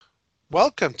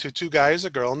Welcome to Two Guys, a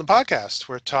Girl, and the podcast.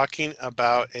 We're talking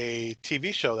about a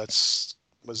TV show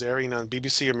was airing on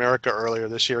BBC America earlier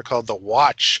this year called The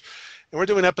Watch. And we're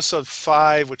doing episode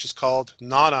 5, which is called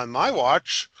Not on My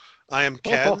Watch. I am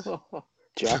Ken.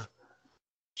 Jeff.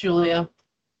 Julia.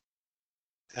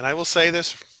 And I will say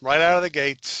this right out of the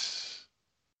gate.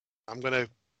 I'm going to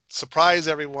surprise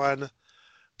everyone.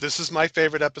 This is my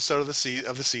favorite episode of the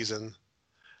season.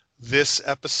 This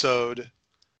episode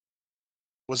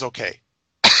was okay.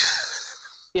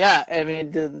 Yeah, I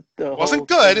mean the It wasn't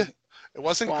good. It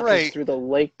wasn't great. Through the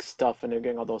lake stuff, and they're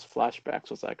getting all those flashbacks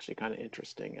was actually kind of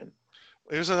interesting. And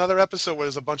there's another episode where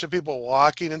there's a bunch of people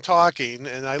walking and talking,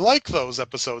 and I like those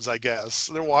episodes. I guess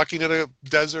they're walking in a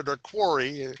desert or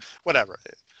quarry, whatever.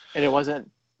 And it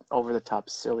wasn't over the top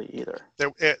silly either.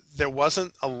 There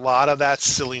wasn't a lot of that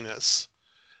silliness.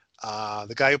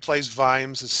 The guy who plays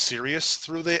Vimes is serious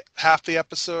through half the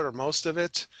episode or most of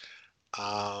it.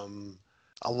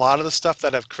 A lot of the stuff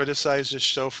that I've criticized this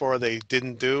show for, they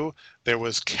didn't do. There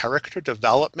was character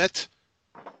development,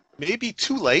 maybe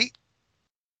too late,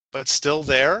 but still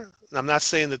there. And I'm not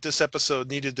saying that this episode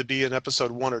needed to be in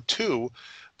episode 1 or 2,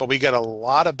 but we get a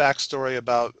lot of backstory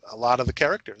about a lot of the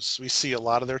characters. We see a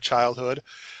lot of their childhood.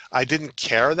 I didn't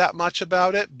care that much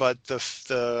about it, but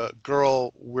the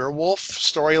girl werewolf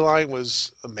storyline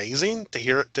was amazing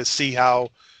to see how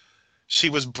she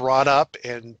was brought up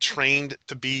and trained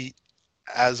to be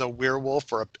as a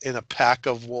werewolf or in a pack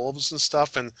of wolves and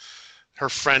stuff, and her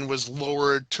friend was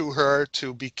lured to her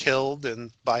to be killed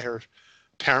and by her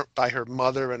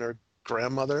mother and her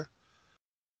grandmother.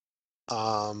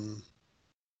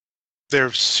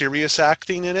 There's serious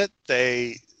acting in it.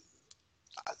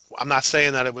 I'm not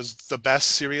saying that it was the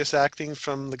best serious acting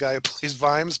from the guy who plays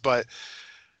Vimes, but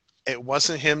it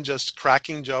wasn't him just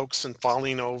cracking jokes and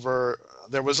falling over.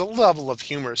 There was a level of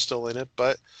humor still in it,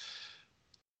 but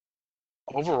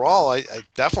overall, I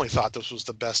definitely thought this was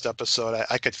the best episode.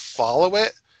 I could follow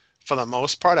it for the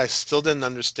most part. I still didn't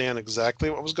understand exactly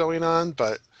what was going on,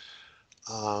 but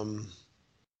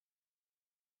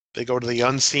they go to the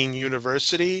unseen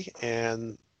university,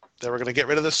 and they were going to get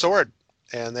rid of the sword.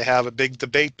 And they have a big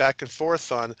debate back and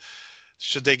forth on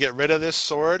should they get rid of this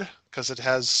sword because it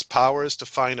has powers to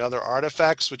find other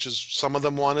artifacts, which is some of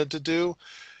them wanted to do.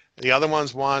 The other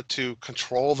ones want to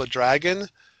control the dragon.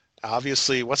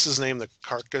 Obviously, what's his name, the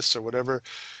Carcass or whatever,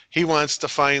 he wants to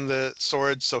find the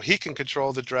sword so he can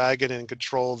control the dragon and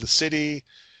control the city.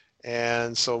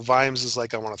 And so Vimes is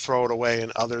like, I want to throw it away,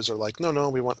 and others are like, no,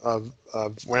 we want.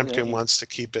 Ramkin wants to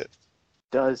keep it.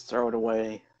 Does throw it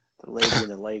away. The lady in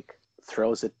the lake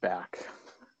throws it back.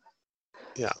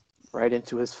 Yeah. Right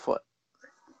into his foot.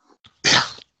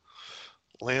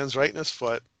 Lands right in his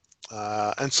foot.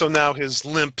 And so now his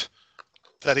limp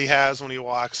that he has when he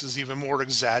walks is even more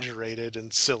exaggerated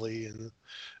and silly, and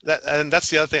that's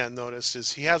the other thing I noticed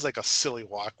is he has like a silly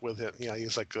walk with him. You know,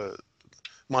 he's like a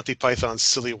Monty Python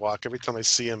silly walk. Every time I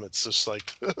see him, it's just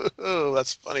like, oh,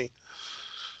 that's funny.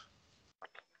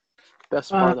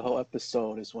 Best part of the whole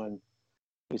episode is when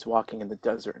he's walking in the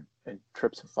desert and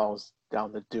trips and falls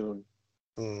down the dune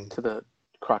to the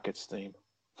Crockett's theme.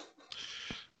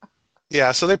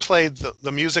 Yeah, so they played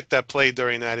the music that played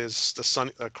during that is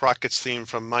the Crockett's theme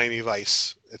from Miami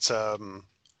Vice. It's Jan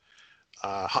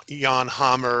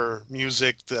Hammer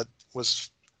music that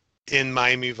was in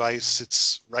Miami Vice.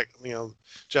 It's right,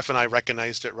 Jeff and I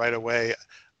recognized it right away.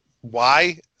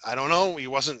 Why? I don't know. He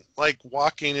wasn't like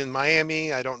walking in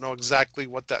Miami. I don't know exactly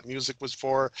what that music was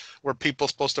for. Were people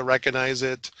supposed to recognize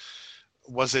it?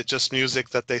 Was it just music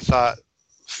that they thought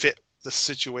fit the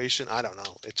situation? I don't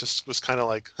know. It just was kind of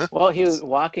like, huh? Well, he was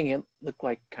walking, it looked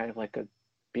like kind of like a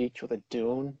beach with a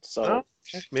dune. So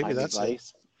maybe that's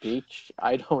nice beach.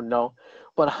 I don't know.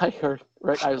 But I heard,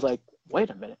 I was like,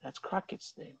 wait a minute, that's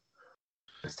Crockett's name.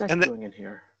 What's that doing in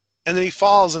here? And then he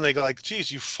falls, and they go like,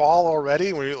 geez, you fall already?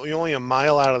 You're only a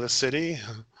mile out of the city?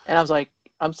 And I was like,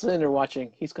 I'm sitting there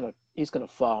watching, he's gonna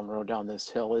fall and roll down this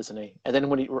hill, isn't he? And then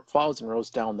when he falls and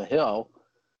rolls down the hill.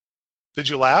 Did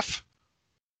you laugh?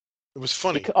 It was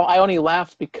funny. I only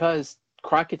laughed because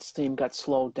Crockett's theme got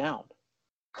slowed down.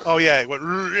 Oh yeah, it went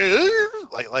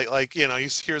like he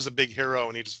hears a big hero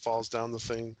and he just falls down the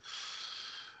thing.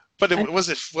 But was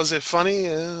it funny?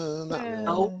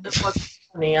 No, it wasn't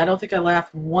funny. I don't think I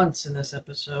laughed once in this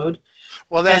episode.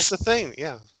 Well, that's the thing,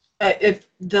 yeah. That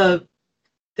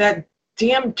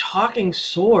damn talking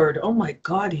sword. Oh my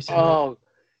God, he's. Oh,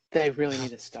 they really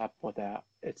need to stop with that.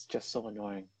 It's just so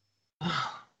annoying.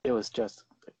 It was just.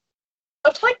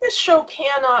 It's like this show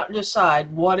cannot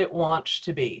decide what it wants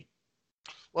to be.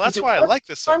 Well, that's why I like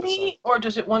this funny, episode. Or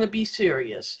does it want to be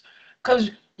serious? Because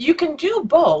you can do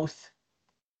both,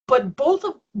 but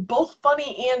both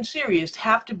funny and serious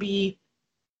have to be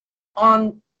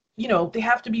on, they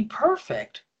have to be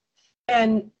perfect.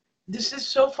 And this is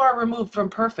so far removed from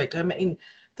perfect. I mean,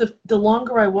 the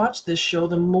longer I watch this show,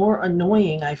 the more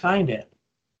annoying I find it.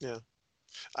 Yeah.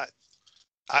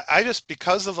 I just,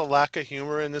 because of the lack of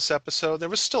humor in this episode, there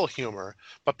was still humor,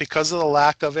 but because of the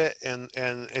lack of it, and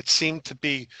it seemed to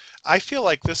be, I feel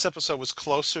like this episode was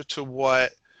closer to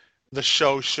what the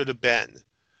show should have been.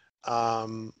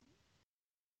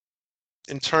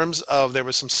 In terms of, there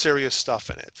was some serious stuff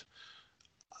in it.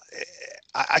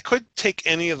 I couldn't take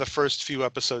any of the first few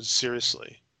episodes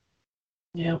seriously.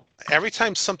 Yeah. Every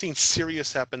time something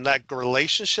serious happened, the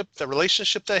relationship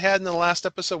they had in the last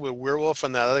episode with Werewolf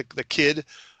and the kid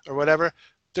or whatever,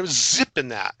 there was zip in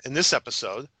that. In this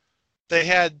episode,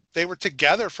 they were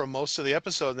together for most of the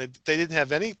episode, and they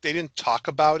didn't talk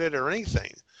about it or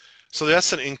anything. So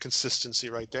that's an inconsistency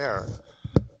right there,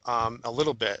 a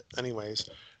little bit, anyways.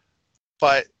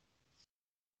 But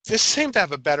this seemed to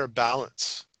have a better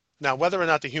balance. Now, whether or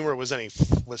not the humor was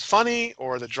funny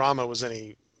or the drama was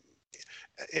any,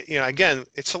 again,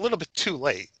 it's a little bit too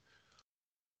late.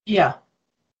 Yeah.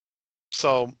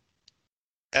 So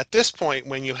at this point,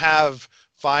 when you have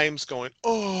Vimes going,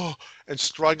 oh, and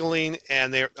struggling,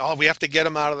 and we have to get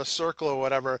him out of the circle or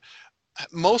whatever,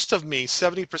 most of me,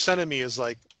 70% of me is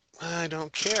like, I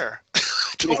don't care.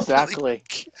 Exactly.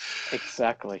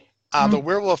 Exactly. The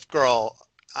werewolf girl,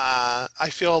 I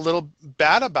feel a little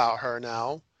bad about her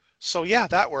now. So yeah,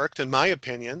 that worked in my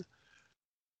opinion.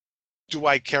 Do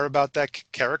I care about that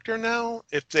character now?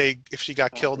 If she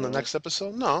got killed in the next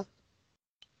episode? No.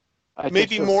 I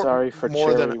maybe feel more sorry for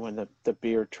more Cherry than when the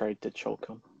beer tried to choke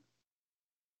him.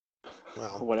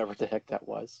 Well, or whatever the heck that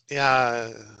was. Yeah.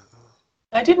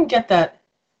 I didn't get that.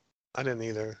 I didn't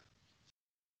either.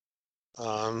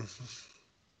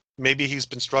 Maybe he's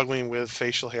been struggling with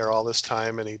facial hair all this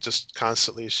time, and he just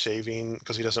constantly is shaving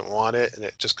because he doesn't want it, and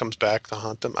it just comes back to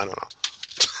haunt him. I don't know.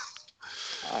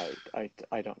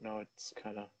 I don't know. It's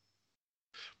kind of.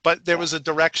 But there was a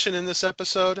direction in this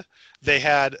episode. They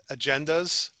had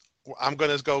agendas. I'm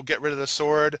going to go get rid of the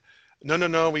sword.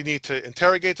 No. We need to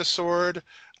interrogate the sword.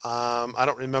 I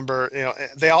don't remember.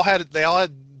 They all had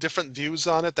different views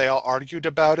on it. They all argued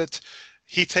about it.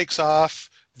 He takes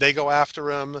off. They go after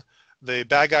him. The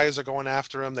bad guys are going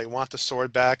after him. They want the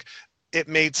sword back. It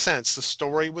made sense. The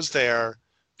story was there.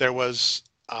 There was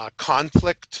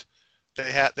conflict.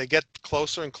 They get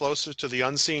closer and closer to the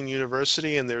unseen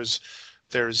university, and there's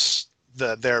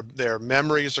their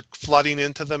memories are flooding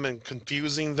into them and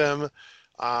confusing them.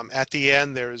 At the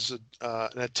end, there's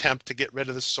an attempt to get rid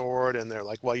of the sword, and they're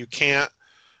like, "Well, you can't."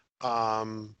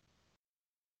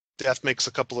 Death makes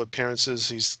a couple of appearances.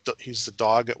 He's the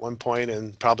dog at one point,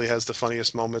 and probably has the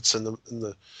funniest moments in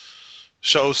the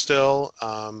show still.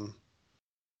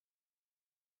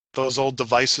 Those old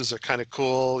devices are kind of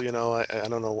cool. I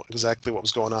don't know exactly what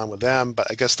was going on with them, but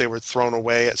I guess they were thrown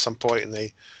away at some point, and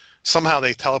they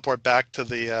teleport back to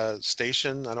the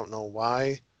station. I don't know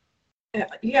why.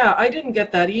 Yeah, I didn't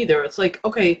get that either. It's like,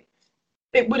 okay,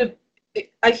 it would have.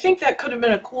 I think that could have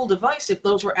been a cool device if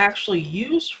those were actually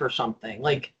used for something.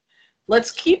 Like,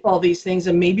 let's keep all these things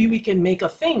and maybe we can make a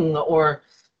thing, or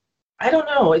I don't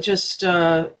know. It just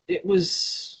it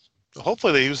was.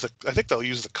 Hopefully I think they'll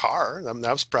use the car.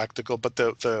 That was practical, but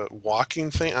the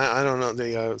walking thing, I don't know,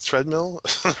 the treadmill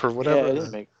or whatever.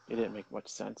 Yeah, it didn't make much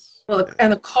sense. Well,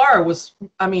 and the car was,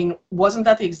 wasn't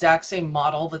that the exact same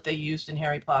model that they used in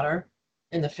Harry Potter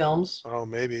in the films? Oh,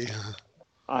 maybe.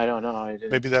 I don't know.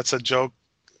 Maybe that's a joke,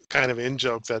 kind of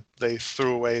in-joke that they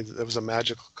threw away. It was a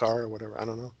magical car or whatever. I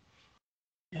don't know.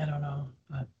 I don't know.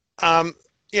 But...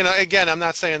 again, I'm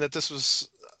not saying that this was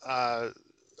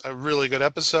a really good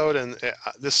episode and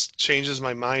this changes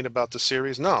my mind about the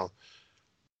series. No.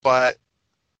 But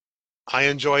I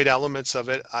enjoyed elements of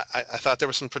it. I thought there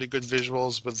were some pretty good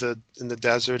visuals in the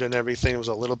desert and everything. It was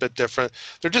a little bit different.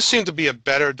 There just seemed to be a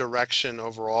better direction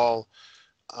overall.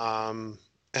 And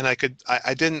I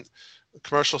didn't, the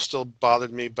commercial still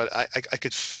bothered me, but I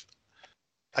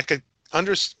could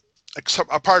understand,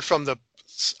 apart from the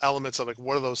elements of like,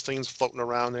 what are those things floating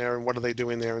around there and what are they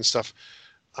doing there and stuff,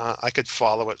 I could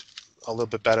follow it a little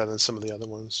bit better than some of the other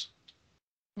ones.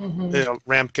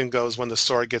 Mm-hmm. Ramkin goes, when the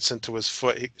sword gets into his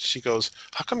foot, she goes,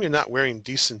 how come you're not wearing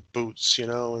decent boots,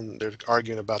 and they're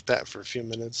arguing about that for a few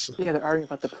minutes. Yeah, they're arguing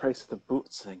about the price of the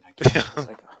boots thing, I guess.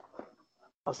 Yeah.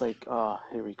 I was like, oh,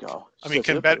 here we go.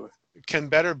 Can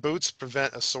better boots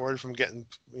prevent a sword from getting,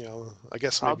 I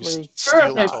guess probably.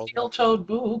 Maybe steel-toed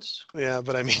boots. Yeah,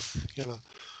 but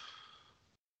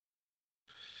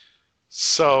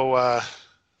So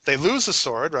they lose the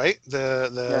sword, right?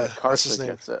 What's his Carcer name?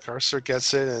 gets it. Carcer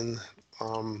gets it, and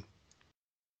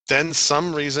then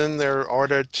some reason they're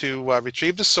ordered to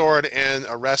retrieve the sword and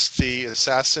arrest the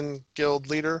assassin guild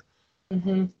leader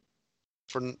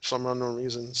for some unknown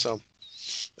reason. So,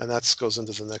 and that goes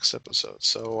into the next episode.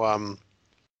 So,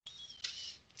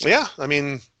 yeah, I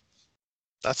mean,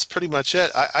 that's pretty much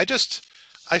it. I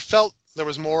felt there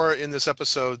was more in this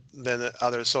episode than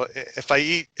others. So if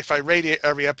I rate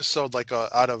every episode like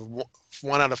out of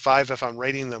 1 out of 5, if I'm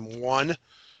rating them 1,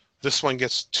 this one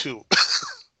gets 2.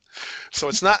 So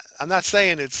it's not. I'm not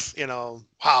saying it's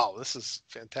wow, this is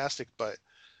fantastic, but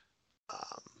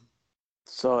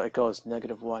so it goes -1,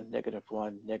 -1,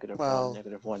 -1, well,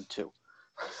 -1, 2.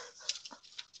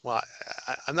 Well,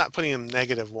 I'm not putting him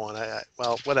 -1.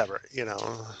 Well, whatever,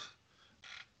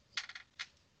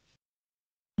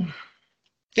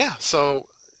 Yeah, so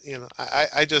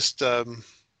I just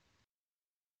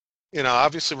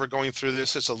obviously we're going through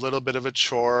this. It's a little bit of a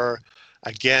chore.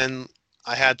 Again,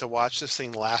 I had to watch this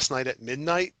thing last night at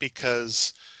midnight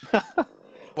because,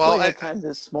 well, I had time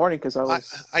this morning because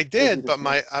I did, but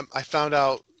I found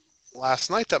out last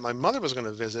night that my mother was going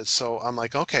to visit, so I'm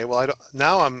like, okay, well,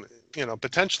 now I'm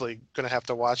potentially going to have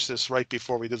to watch this right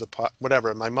before we do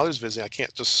whatever. My mother's visiting. I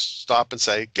can't just stop and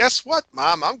say, guess what,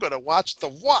 Mom? I'm going to watch The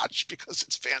Watch because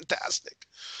it's fantastic.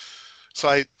 So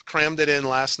I crammed it in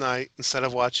last night instead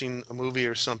of watching a movie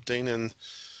or something. And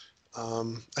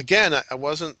again, I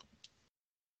wasn't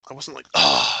like,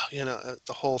 the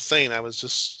whole thing. I was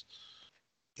just,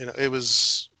 it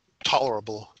was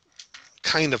tolerable,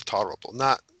 kind of tolerable,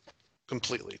 not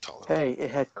completely tolerable. Hey, it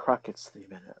had Crockett's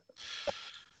theme in it.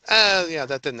 Yeah,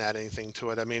 that didn't add anything to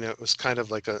it. I mean, it was kind of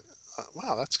like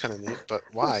wow, that's kind of neat, but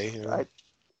why?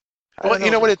 Well, you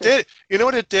know what it did? You know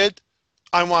what it did?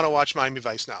 I want to watch Miami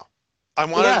Vice now. I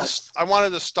wanted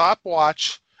to stop,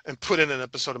 watch, and put in an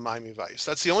episode of Miami Vice.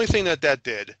 That's the only thing that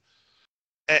did.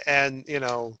 And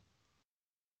oh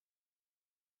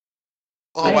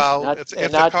wow,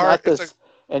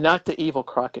 and not the evil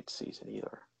Crockett season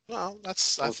either. Well,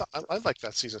 I like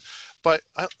that season, but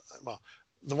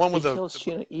the one with he kills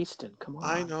Sheena Easton. Come on.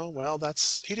 I know. Well,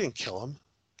 he didn't kill him.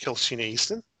 Kill Sheena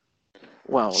Easton.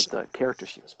 Well, the character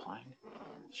she was playing,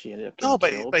 she ended up getting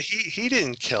killed. But he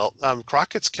didn't kill.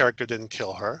 Crockett's character didn't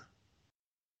kill her.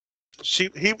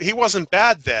 He wasn't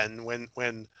bad then when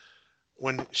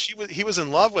he was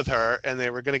in love with her and they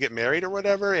were going to get married or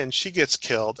whatever, and she gets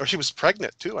killed, or she was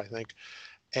pregnant too, I think,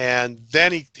 and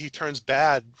then he turns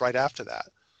bad right after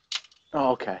that. Oh,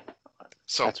 okay.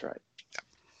 So that's right.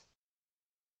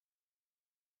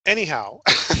 Anyhow,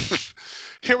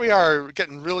 here we are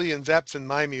getting really in depth in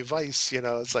Miami Vice.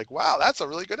 It's like, wow, that's a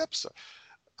really good episode.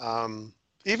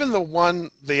 Even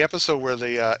the episode where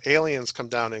the aliens come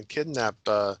down and kidnap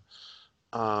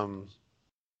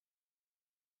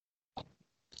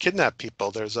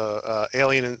people. There's a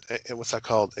alien. What's that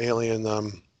called? Alien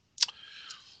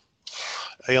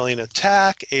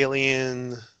attack.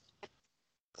 Alien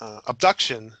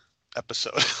abduction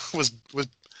episode was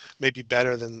maybe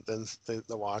better than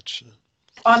the Watch.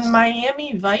 On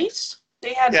Miami Vice,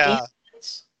 they had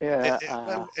aliens? Yeah,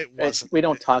 it wasn't. We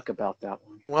don't talk about that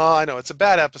one. Well, I know it's a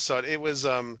bad episode. It was,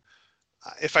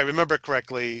 if I remember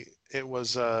correctly, it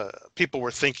was people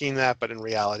were thinking that, but in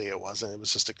reality, it wasn't. It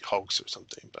was just a hoax or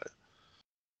something. But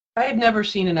I had never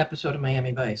seen an episode of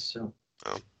Miami Vice, so.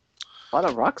 Oh. A lot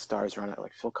of rock stars are on it.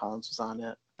 Like Phil Collins was on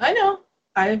it. I know.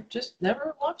 I just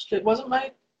never watched it. It wasn't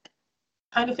my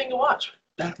kind of thing to watch.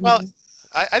 Well,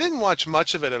 I didn't watch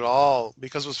much of it at all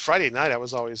because it was Friday night. I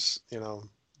was always,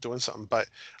 doing something. But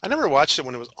I never watched it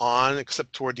when it was on,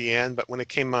 except toward the end. But when it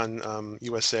came on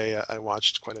USA, I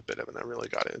watched quite a bit of it, and I really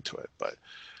got into it. But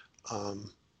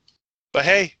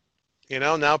hey,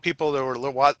 now people that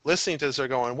were listening to this are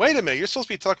going, wait a minute, you're supposed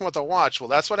to be talking about The Watch. Well,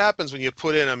 that's what happens when you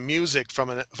put in a music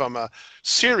from a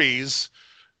series.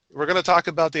 We're going to talk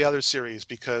about the other series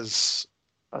because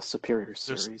a superior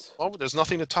series. There's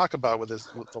nothing to talk about with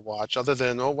The Watch other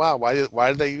than, oh wow, why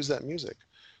did they use that music?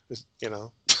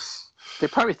 They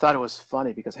probably thought it was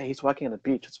funny because, hey, he's walking on the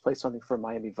beach. Let's play something from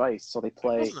Miami Vice. So they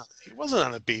play. He wasn't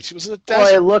on a beach. He was in a desert.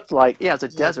 Well, it looked like, it's a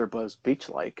desert, but it was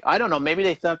beach-like. I don't know. Maybe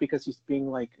they thought because he's being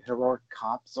like heroic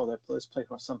cop, so let's play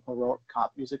some heroic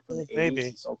cop music from the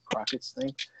 80s. So Crockett's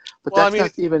thing. But not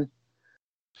even.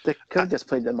 They could have just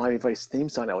played the Miami Vice theme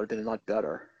song. That would have been a lot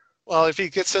better. Well, if he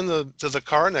gets to the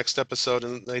car next episode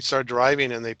and they start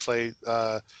driving and they play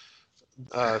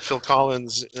Phil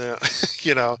Collins,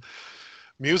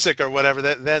 music or whatever,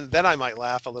 then I might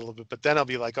laugh a little bit. But then I'll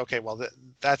be like, okay, well,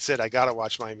 that's it. I got to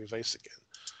watch Miami Vice again.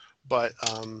 But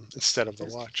instead of The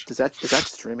Watch. Is that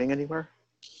streaming anywhere?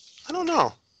 I don't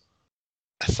know.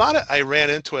 thought I ran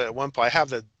into it at one point. I have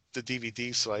the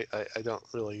DVD, so I don't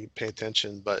really pay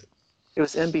attention, but it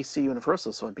was NBC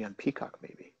Universal, so it'd be on Peacock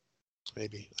maybe.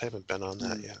 Maybe I haven't been on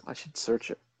that yet. I should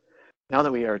search it. Now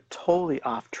that we are totally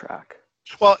off track.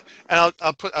 Well, and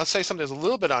I'll say something that's a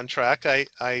little bit on track. I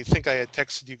think I had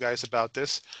texted you guys about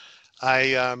this.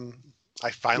 I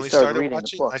finally started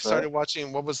watching. Books, I started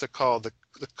watching. What was it called?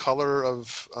 The Color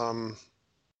of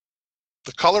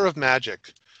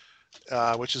Magic,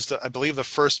 which is I believe the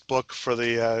first book for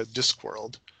the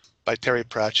Discworld by Terry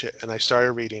Pratchett, and I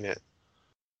started reading it,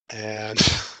 and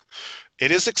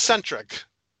it is eccentric.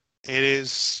 It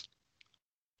is,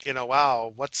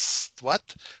 wow, what? So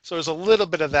there's a little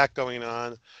bit of that going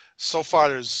on. So far,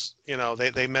 there's,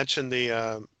 they mentioned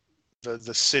the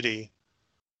city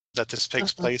that this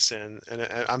takes place in, and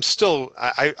I'm still,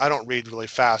 I don't read really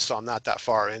fast, so I'm not that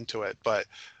far into it, but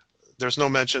there's no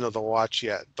mention of the Watch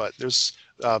yet. But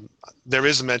there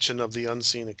is a mention of the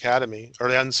Unseen Academy or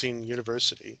the Unseen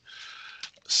University.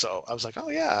 So I was like, oh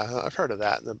yeah, I've heard of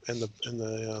that in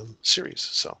the series.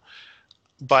 So.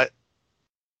 But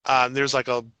there's like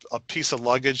a piece of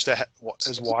luggage that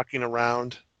is walking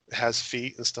around, has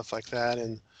feet and stuff like that,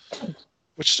 and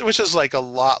which is like a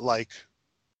lot like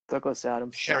Douglas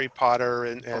Adams, Harry Potter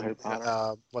and Harry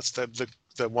Potter. What's the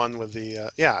one with the I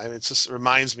mean, it just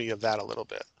reminds me of that a little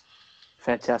bit.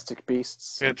 Fantastic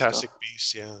Beasts. Fantastic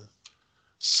Beasts, yeah.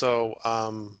 So,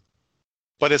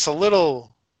 but it's a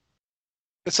little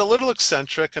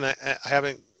eccentric, and I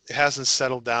haven't. It hasn't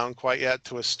settled down quite yet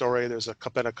to a story. There's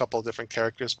been a couple of different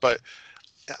characters, but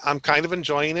I'm kind of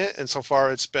enjoying it, and so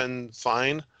far it's been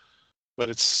fine, but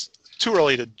it's too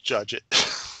early to judge it.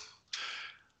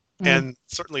 And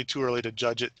certainly too early to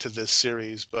judge it to this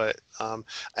series, but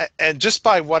and just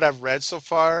by what I've read so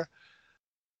far,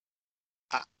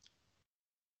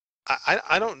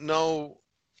 I don't know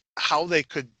how they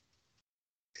could.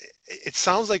 It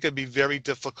sounds like it'd be very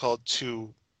difficult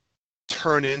to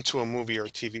turn into a movie or a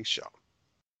TV show.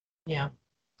 Yeah.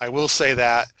 I will say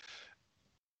that.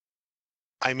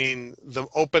 I mean, the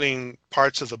opening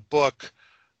parts of the book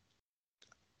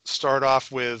start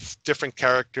off with different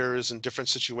characters and different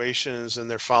situations, and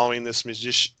they're following this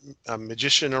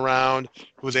magician around,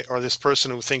 or this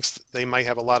person who thinks they might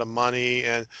have a lot of money,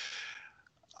 and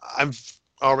I'm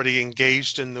already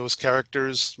engaged in those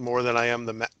characters more than I am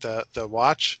the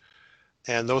Watch.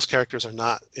 And those characters are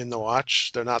not in the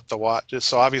Watch. They're not the Watch.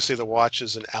 So obviously the Watch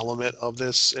is an element of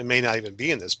this. It may not even be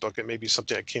in this book. It may be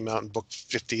something that came out in book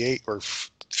 58 or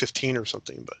 15 or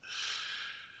something.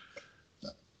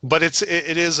 But it's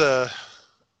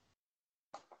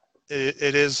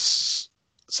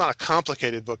not a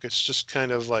complicated book. It's just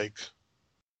kind of like,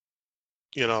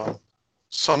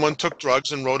 someone took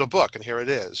drugs and wrote a book, and here it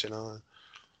is,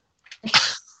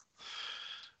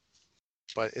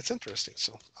 But it's interesting,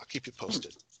 so I'll keep you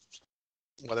posted.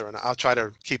 Whether or not I'll try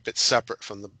to keep it separate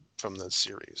from the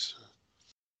series.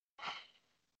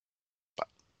 But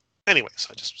anyways,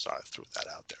 I just thought I threw that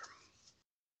out there.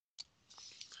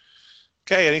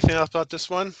 Okay, anything else about this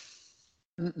one?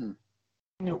 Mm-mm.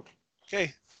 Nope.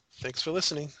 Okay, thanks for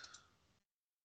listening.